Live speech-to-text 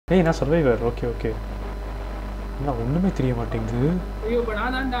ஏய் நான் survivor. Okay okay. என்ன ஒண்ணுமே தெரிய மாட்டேங்குது. ஐயோ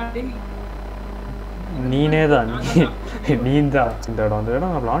நான் தான்டா டேய். நீனே தான் நீ தான் இந்த இடம் அந்த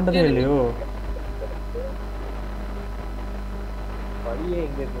இடம் நான் விளாண்டதே இல்லையோ.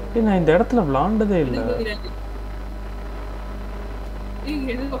 ஏய் நான் இந்த இடத்துல விளாண்டதே இல்லை.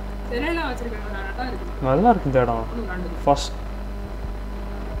 நல்லா இருக்கு இந்த இடம். ஃபர்ஸ்ட்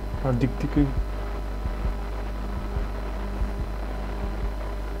திக்கு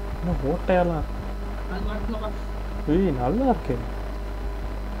என்ன ஓட்டையெல்லாம். ஏய் நல்லா இருக்கு.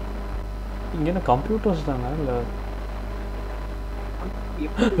 இங்க என்ன கம்ப்யூட்டர்ஸ் தானே இல்லை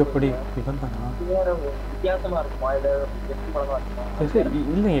எப்படி இவன் தானா?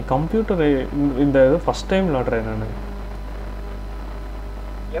 இல்லைங்க கம்ப்யூட்டர் இந்த இது ஃபர்ஸ்ட் டைம் விளாடுறேன் நான்.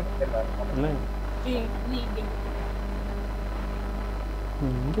 இல்லை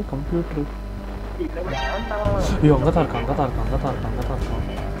இங்கே கம்ப்யூட்டர் ஐயோ அங்கே தான் இருக்கான் அங்கே தான் இருக்கான் அங்கே தான் இருக்கான் அங்கே தான் இருக்கான்.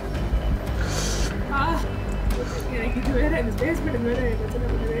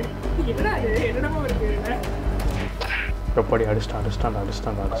 எப்படி அடிச்சிட்டான்.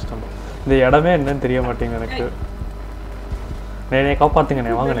 இந்த இடமே என்னன்னு தெரிய மாட்டேங்குது எனக்கு. நேனே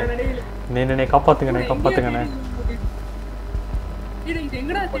காப்பாத்துங்கண்ணே வாங்கண்ணே. நேனே காப்பாத்துங்கண்ணே.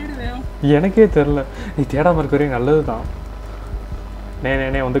 எனக்கே தெரியல. நீ தேடாம இருக்க வரையும் நல்லதுதான்.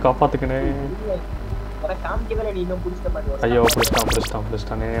 நேனே வந்து காப்பாத்துக்கணே. ஐயோ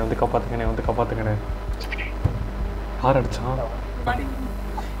பிடிச்சிட்டான். நேனே வந்து காப்பாத்துக்கணே. யார் அடிச்சான்?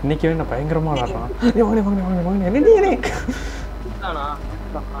 இன்னைக்கு என்ன பயங்கரமா விளாடுறான்.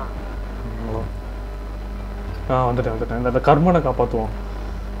 வந்துட்டேன். இந்த கர்மனை காப்பாத்துவோம்.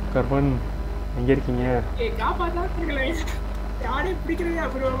 கர்மன் எங்க இருக்கீங்க?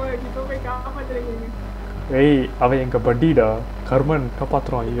 ஏய் அவன் எங்க பட்டிடா. கர்மன்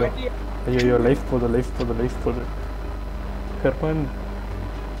காப்பாத்துறோம். ஐயோ லைஃப் போகுது. கர்மன்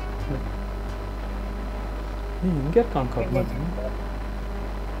எங்க இருக்கான் கர்மன்?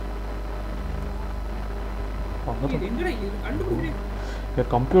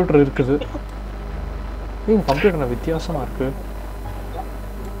 கம்ப்யூட்டர் இருக்குது. கம்ப்யூட்டர் வித்தியாசமா இருக்கு.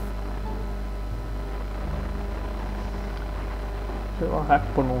 ஹேக்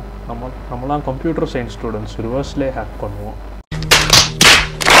பண்ணுவோம். நம்மலாம் கம்ப்யூட்டர் சயின்ஸ் ஸ்டூடெண்ட்ஸ். ரிவர்ஸ்லேயே ஹேக் பண்ணுவோம்.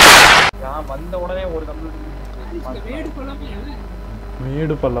 வந்த உடனே ஒரு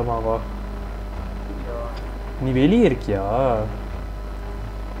மேடு பள்ளமாவா? நீ வெளியே இருக்கியா?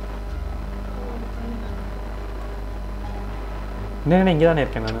 என்ன இங்கே தானே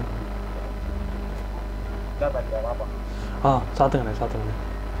இருக்கேன் நான். சாத்துங்கண்ணே.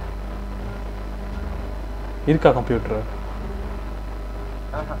 இருக்கா கம்ப்யூட்டர்?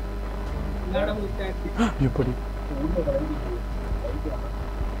 எப்படி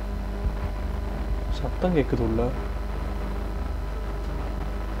சத்தம் கேக்குது உள்ள?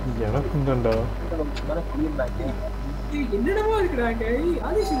 எனக்கும் தான்டா. என்னடா இருக்குறாங்க?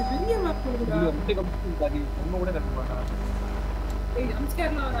 ஆதிஷ் பெரிய மேப் போடுடா.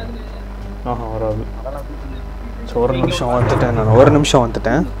 வராது. ஒரு நிமிஷம்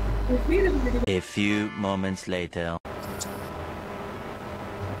வந்துட்டேன். A few moments later.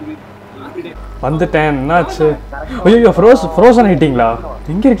 வந்துட்டேன். என்னாச்சு? ஐயோ ஃப்ரோசன் ஆயிட்டீங்களா?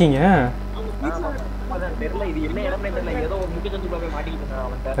 எங்க இருக்கீங்க?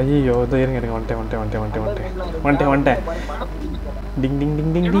 ஐயோ இதோ இருங்க வந்துட்டேன். டிங்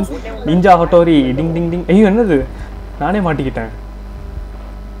நிஞ்சா ஹட்டோரி டிங். ஐயோ என்னது? நானே மாட்டிக்கிட்டேன்.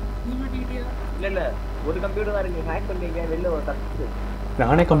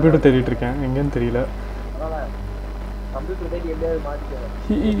 நானே கம்ப்யூட்டர் தேடிட்டு இருக்கேன். எங்கன்னு தெரியல.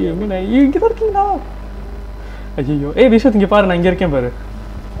 இங்கதான் இருக்கீங்களா? ஐயோ விஷயத்து இங்க பாரு. நான் இங்க இருக்கேன் பாரு.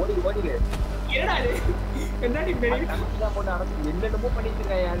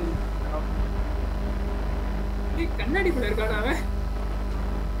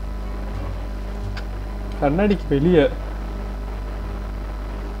 கண்ணாடிக்கு வெளியே.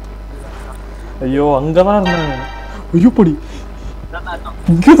 ஐயோ அங்கதான் இருந்தாங்க. ஐயோ படி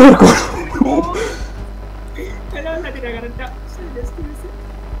இங்கதான் இருக்கும்.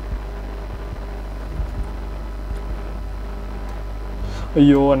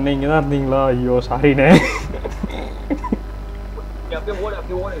 ஐயோ அண்ணே இங்கதான் இருந்தீங்களா? ஐயோ சாரிண்ணே.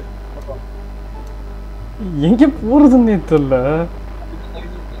 எங்க போறதுன்னே தெரியல.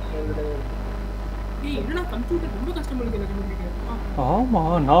 ஆமா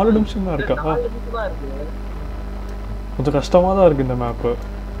 4 நிமிஷம் தான் இருக்கா? கொஞ்சம் கஷ்டமா தான் இருக்கு இந்த மேப்பு.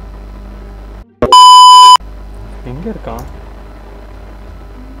 எங்க இருக்கான்?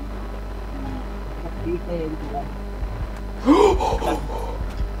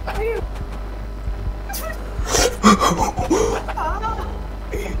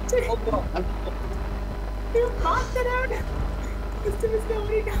 பாத்தடா மிஸ்டர்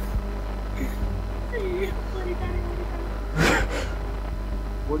ஓடிட்டா ஐயோ ஓடிட்டானே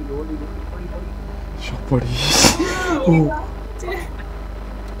ஓடி சப்படி ஓ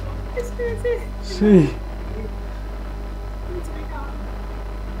சீ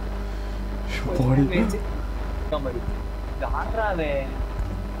சப்படி ஆடுறாவே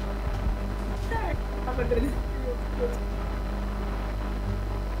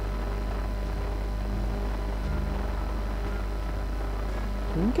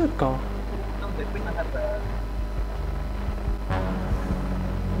எங்க இருக்கான்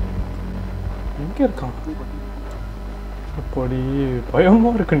எங்க இருக்கான் அப்படி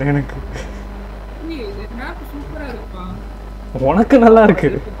பயமா இருக்குண்ணே எனக்கு சூப்பரா இருப்பா உனக்கு நல்லா இருக்கு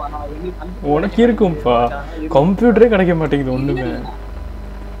உனக்கு இருக்கும்பா கம்ப்யூட்டரே கிடைக்க மாட்டேங்குது ஒண்ணுமே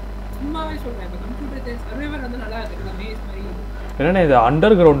சும்மாவே சொல்றேன் இந்த கம்ப்யூட்டர் சர்வர் வந்து நல்லா இருக்கு எல்லாமே மாதிரி என்னண்ணே இது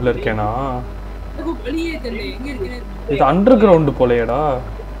அண்டர் கிரவுண்ட்ல இருக்கேனா அதுக்கு வெளியே தெரியல எங்க இருக்கேன்னு இது அண்டர் கிரவுண்ட் போலையடா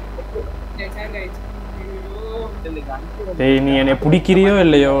ஏய் நீ என்னை பிடிக்கிறியோ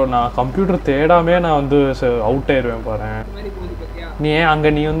இல்லையோ நான் கம்ப்யூட்டர் தேடாமே நான் வந்து அவுட் ஆயிடுவேன் பாரு நீ ஏன் அங்க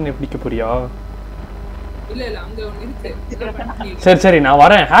நீ வந்து என்னை பிடிக்க போறியா இல்ல இல்ல அங்க ஒன்னு இருக்கு சரி சரி நான்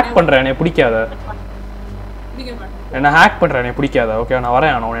வரேன் ஹேக் பண்றேன் என்னை பிடிக்காத நீங்க பாருங்க என்ன ஹேக் பண்றேன் என்னை பிடிக்காத ஓகே நான்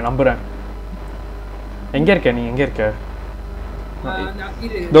வரேன் நான் உன்னை நம்புறேன் எங்க இருக்க நீ எங்க இருக்க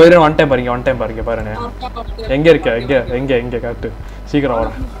இதோ இரு ஒன் டைம் பாருங்க பாருங்க எங்க இருக்க எங்க எங்க எங்க காட்டு சீக்கிரம்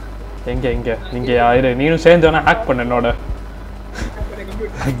வர எங்க எங்க நீங்க யாரு நீனும் சேர்ந்து வேணா ஹேக் பண்ண என்னோட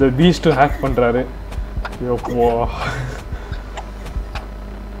இந்த பீஸ்ட் ஹேக் பண்றாரு ஐயோப்போ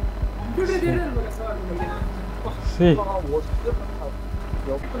சீ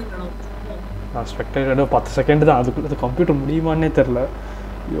நான் ஸ்பெக்டேட்டர் 10 செகண்ட் தான் அதுக்குள்ள கம்ப்யூட்டர் முடியுமான்னே தெரியல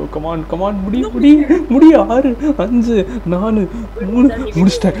ஐயோ கமான் முடி 6 5 4 3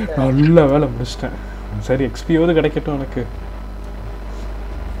 முடிச்சிட்டேன் நல்ல வேலை முடிச்சிட்டேன் சரி எக்ஸ்பியாவது கிடைக்கட்டும் எனக்கு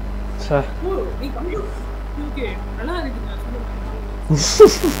சார்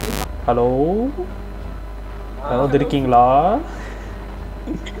ஹலோ யாராவது இருக்கீங்களா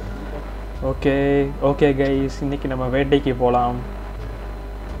ஓகே ஓகே கைஸ் இன்னைக்கு நம்ம வேட்டைக்கு போகலாம்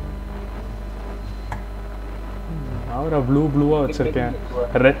அவரை ப்ளூவாக வச்சுருக்கேன்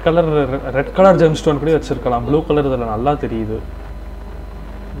ரெட் கலர் ஜெம்ஸ்டோன் கூட வச்சுருக்கலாம் ப்ளூ கலர் இதில் நல்லா தெரியுது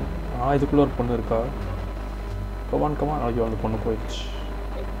இதுக்குள்ளே ஒரு பொண்ணு இருக்கா கமான் ஐயோ அந்த பொண்ணு போயிடுச்சு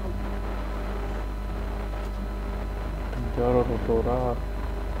ஒரு டோரா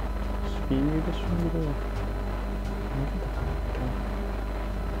ஸ்பீடு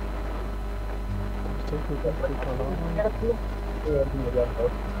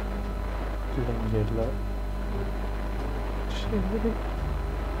இல்லை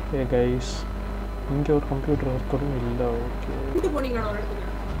ஏ கைஸ் இங்கே ஒரு கம்ப்யூட்டர் இருக்கணும் இல்லை ஓகே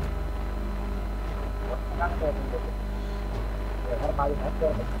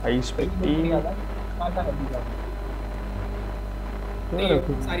ஐஸ் பெட்டி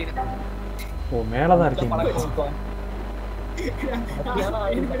ஓ மேலே தான் இருக்கீங்க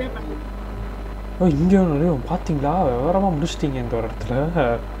ஓ இங்கே பார்த்தீங்களா விவரமாக முடிச்சிட்டீங்க இந்த ஒரு இடத்துல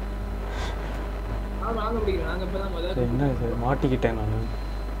என்ன இது மாட்டிக்கிட்டேன் நான்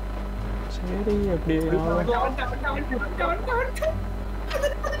சரி எப்படி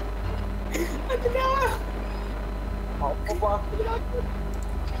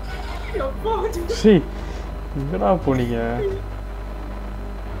எங்கடா போனீங்க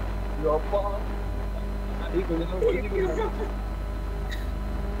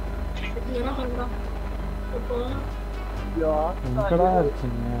எங்கடா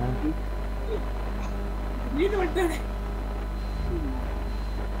இருக்கீங்க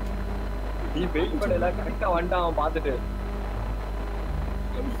நீ வெயிட் பண்ணல கரெக்டா வந்துட்டான் பாத்துட்டு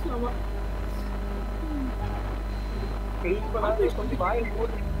வெயிட் பண்ணாத கொஞ்சம் வாய்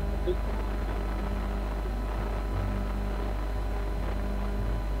போடு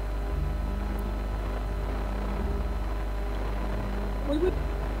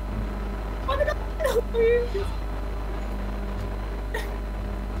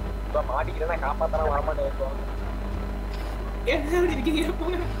மாட்டிக்கிறேன்னா காப்பாத்தான வரமாட்டேன்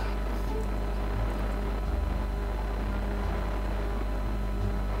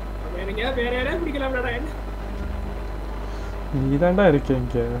நீதான்டா இருக்க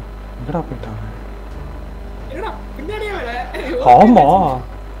இங்க எங்கடா போயிட்டாங்க ஆமா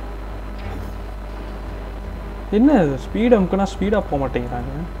என்ன ஸ்பீட் அமுக்குனா ஸ்பீடா போக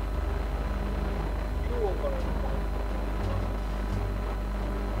மாட்டேங்கிறாங்க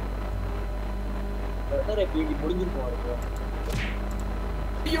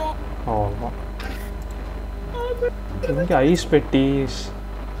இங்க ஐஸ் பெட்டிஸ்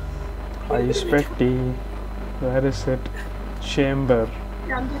ஐஸ் பெட்டி. Where is it? Chamber.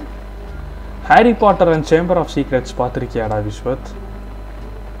 Harry Potter and chamber of secrets பார்த்துருக்கியாடா விஸ்வத்?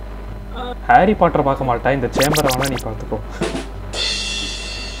 Harry Potter பார்க்க மாட்டேன், இந்த சேம்பரை வேணா நீ பார்த்துக்கோ.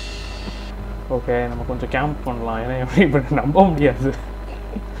 ஓகே, நம்ம கொஞ்சம் கேம்ப் பண்ணலாம். ஏன்னா இப்படி நம்ப முடியாது.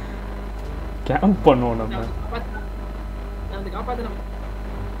 கேம்ப் பண்ணுவோம் நம்ம.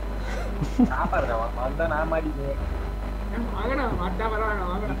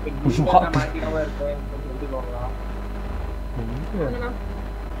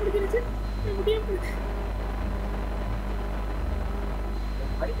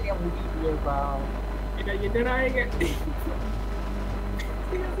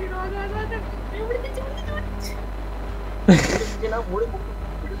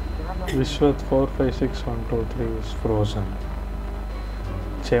 Vishwath 4, 5, 6, 1, 2, 3 is frozen.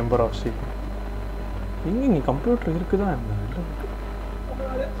 Chamber of Secret. இங்க கம்ப்யூட்டர் இருக்குதா என்ன?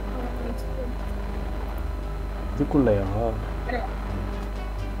 இதுக்குள்ளயா?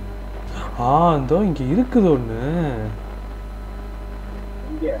 இதோ இங்க இருக்குது ஒண்ணு.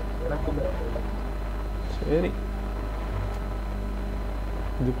 சரி,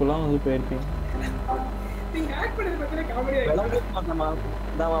 இதுக்குள்ள வந்து போயிருப்பீங்க.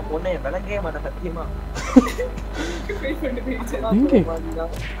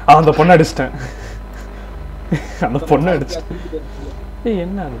 அந்த பொண்ணை அடிச்சிட்டேன். அந்த பொண்ணை அடிச்சிட்டேன்.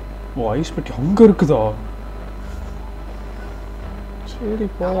 என்ன ஐஸ் பெட்டி அங்க இருக்குதா? சரி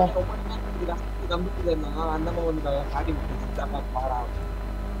போவோம்.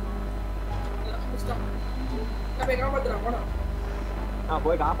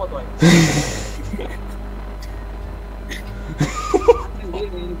 போய் காப்பாத்துவாங்க.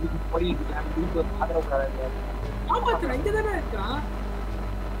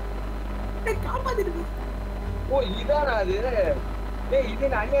 ஓ இதானா அது? இது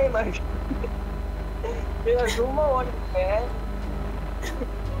அநியாயமா இருக்கு. சும்மா ஓடிட்டேன்.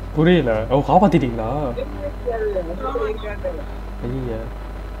 புரியல. ஓ காப்பாத்திட்டீங்களா? ஐயா,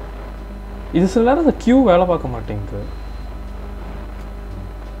 இது சில நேரம் இந்த கியூ வேலை பார்க்க மாட்டேங்குது.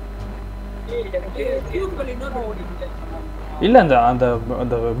 இல்லை, அந்த அந்த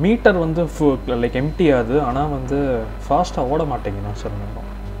அந்த மீட்டர் வந்து லைக் எம்டி ஆகுது, ஆனால் வந்து ஃபாஸ்ட்டாக ஓட மாட்டேங்குது. நான் சில நேரம்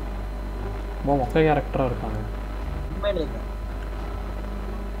ரொம்ப மொக்க கேரக்டராக இருக்காங்க.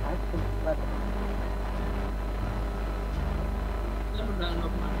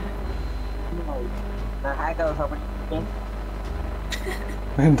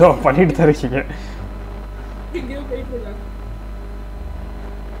 எந்தோ பண்ணிட்டு தான் இருக்கீங்க.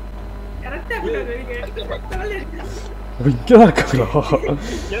 இங்கதான் இருக்காங்களா?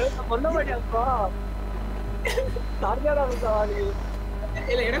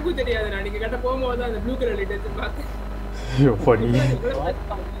 எனக்கும் தெரியாது. நான் நீங்க கட்ட போகும்போது அந்த ப்ளூ கலர் லைட் எடுத்து பார்த்தேன். எப்படி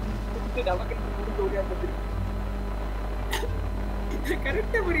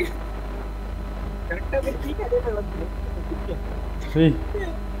கரெக்டா புரியும். கரெக்டா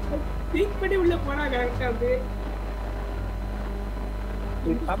பண்ணி உள்ள போனா கரெக்டா அப்படியே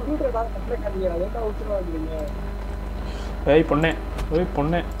கம்ப்யூட்டர் தான் கட்டல அதெல்லாம் உத்தரவா இருக்கீங்க. ஏய் பொண்ணே, ஓய்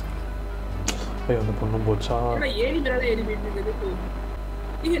பொண்ணே. ஏய் அந்த பொண்ணு போச்சா? ஏறி மேல ஏறி போயிட்டு இருக்குது.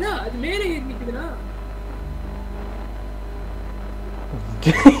 ஏன்னா அது மேல ஏறி நிக்குதுனா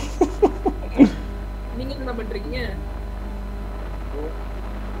நீங்க என்ன பண்றீங்க?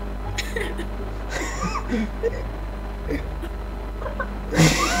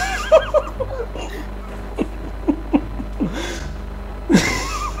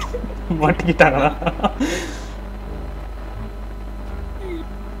 மாட்டிக்கிட்டாங்களா?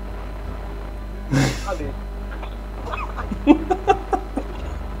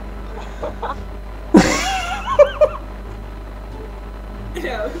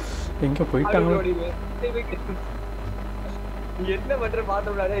 எங்க போயிட்டாங்க? என்ன பண்ற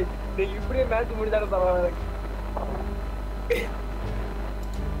பாத்தோம்டா. இப்படியே மேட்ச் முடிஞ்சாலும் பரவாயில்ல.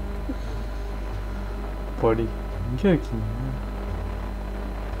 படி எங்க இருக்கீங்க?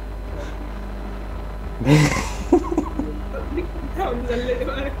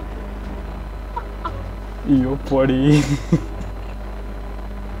 ஐயோ படி.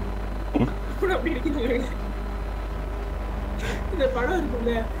 இந்த படம்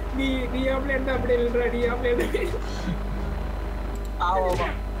இருக்குல்ல, நீ நீ ஆப்ல என்ன அப்படி இல்லடா, நீ ஆப்ல என்ன.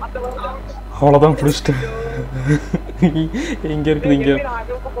 அவ்வளோதான் பிடிச்சிட்டேன். எங்க இருக்குது இங்க?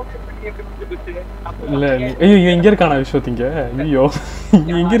 இல்ல ஐயோ எங்க இருக்கானா விஸ்வத்? இங்க ஐயோ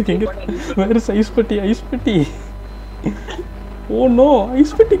எங்க இருக்கு? எங்க வேற ஐஸ் பெட்டி, ஐஸ் பெட்டி. ஓ நோ,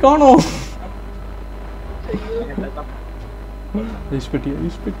 ஐஸ் பெட்டி காணோம். ஐஸ் பெட்டி,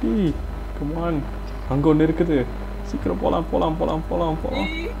 ஐஸ் பெட்டி. கம் ஆன், அங்க ஒண்ணு இருக்குது. சீக்கிரம் போலாம் போலாம் போலாம் போலாம் போலாம்.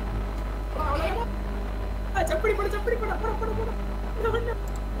 சப்படி போட போட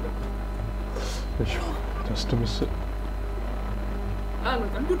ஜஸ்ட் மிஸ்.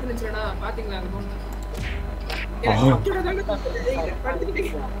 கம்ப்யூட்டர் இருந்துச்சுடா பாத்தீங்களா அந்த பொண்ணு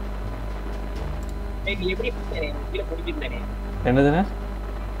என்னதுண்ணே?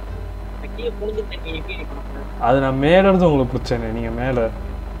 அது நான் மேல இருந்து உங்களுக்கு பிடிச்சேனே, நீங்க மேல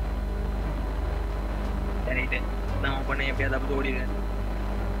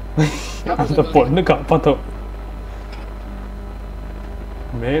அந்த பொண்ணு காப்பாத்தோம்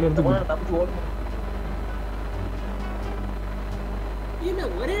மேல இருந்து.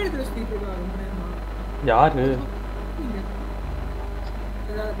 ஒரே இடத்துல ஸ்பீட் யாரு?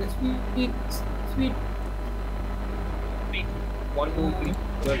 ஸ்வீட் 1 2 3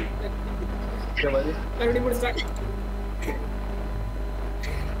 மறுபடியும் முடிச்சாங்க.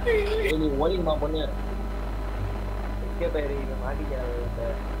 நீ ஓடிமா பொண்ணு பேரு இது மாட்டிக்கிறாங்க.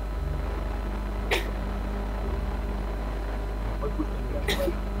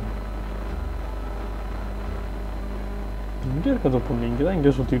 இங்க இருக்கிறது பொண்ணு இங்கதான்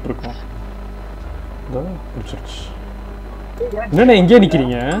இங்கே சுத்திட்டு இருக்கோம். என்னண்ணே எங்கே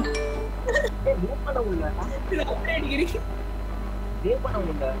நிக்கிறீங்க?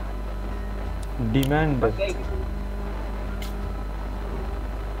 டிமாண்ட்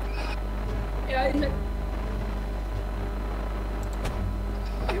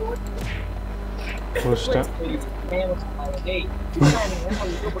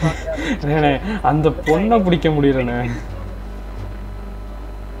அந்த பொண்ணை பிடிக்க முடியலண்ணே.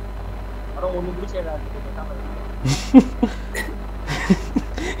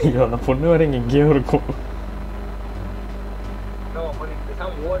 ஐயோ அந்த பொண்ணு வேற இங்க எங்கேயோ இருக்கும்.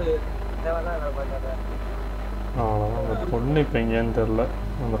 அவ்வளோதான் அந்த பொண்ணு இப்ப எங்கேன்னு தெரியல.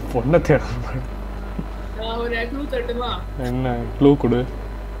 அந்த பொண்ணை தேட என்ன க்ளூ கொடு.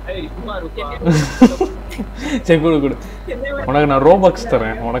 சரி கொடு கொடு. உனக்கு நான் ரோபக்ஸ்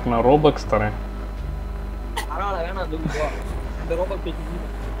தரேன்.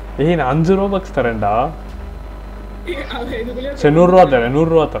 ஏய் நான் 5 ரோபக்ஸ் தரேன்டா. சரி 100 ரூபா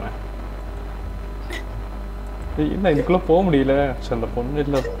தரேன். என்ன இதுக்குள்ள போக முடியல. சரி அந்த பொண்ணு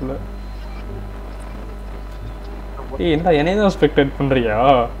இல்ல அதுக்குள்ள. ஏய் என்ன என்னையதான் ஸ்பெக்டேட் பண்றியா?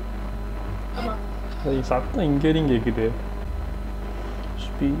 சத்தம் இங்க வரையும் கேக்குது.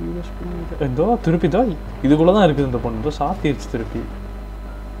 எந்தோ திருப்பி தான் இதுக்குள்ளதான் இருக்குது இந்த பொண்ணு. சாத்திருச்சு திருப்பி.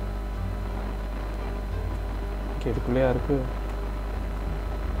 இதுக்குள்ளயா இருக்கு.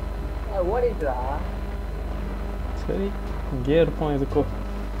 சரி இங்கே இருப்போம். எதுக்கோ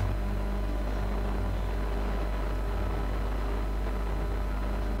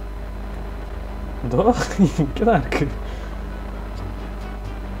இதோ இங்கதான் இருக்கு.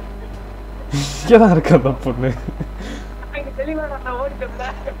 அந்த பொண்ணு.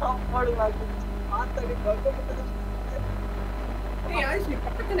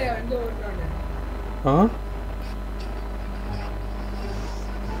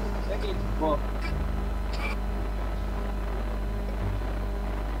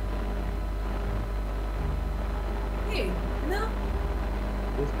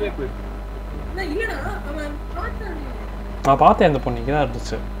 நான் பார்த்தேன் அந்த பொண்ணு இங்கதான்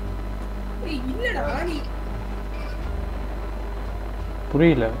இருந்துச்சு.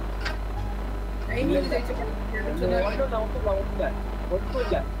 புரியல.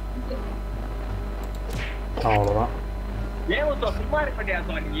 அவ்வளவுதான்.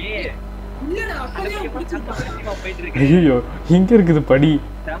 ஐயோ இங்க இருக்குது படி.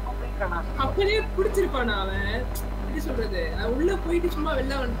 அப்படியே புடிச்சிருப்பானா அவன். எப்படி சொல்றது, உள்ள போயிட்டு சும்மா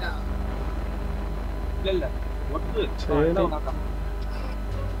வெளில வந்துட்டான். இல்ல ஒட்டு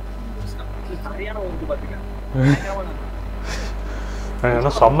சரியான ஒட்டு பாத்தீங்க.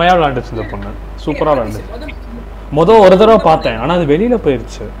 செம்மையா விளையாண்டுச்சு இந்த பொண்ணு. சூப்பரா விளையாண்டு. ஒரு தடவை பார்த்தேன் ஆனா அது வெளியில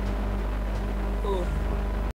போயிருச்சு.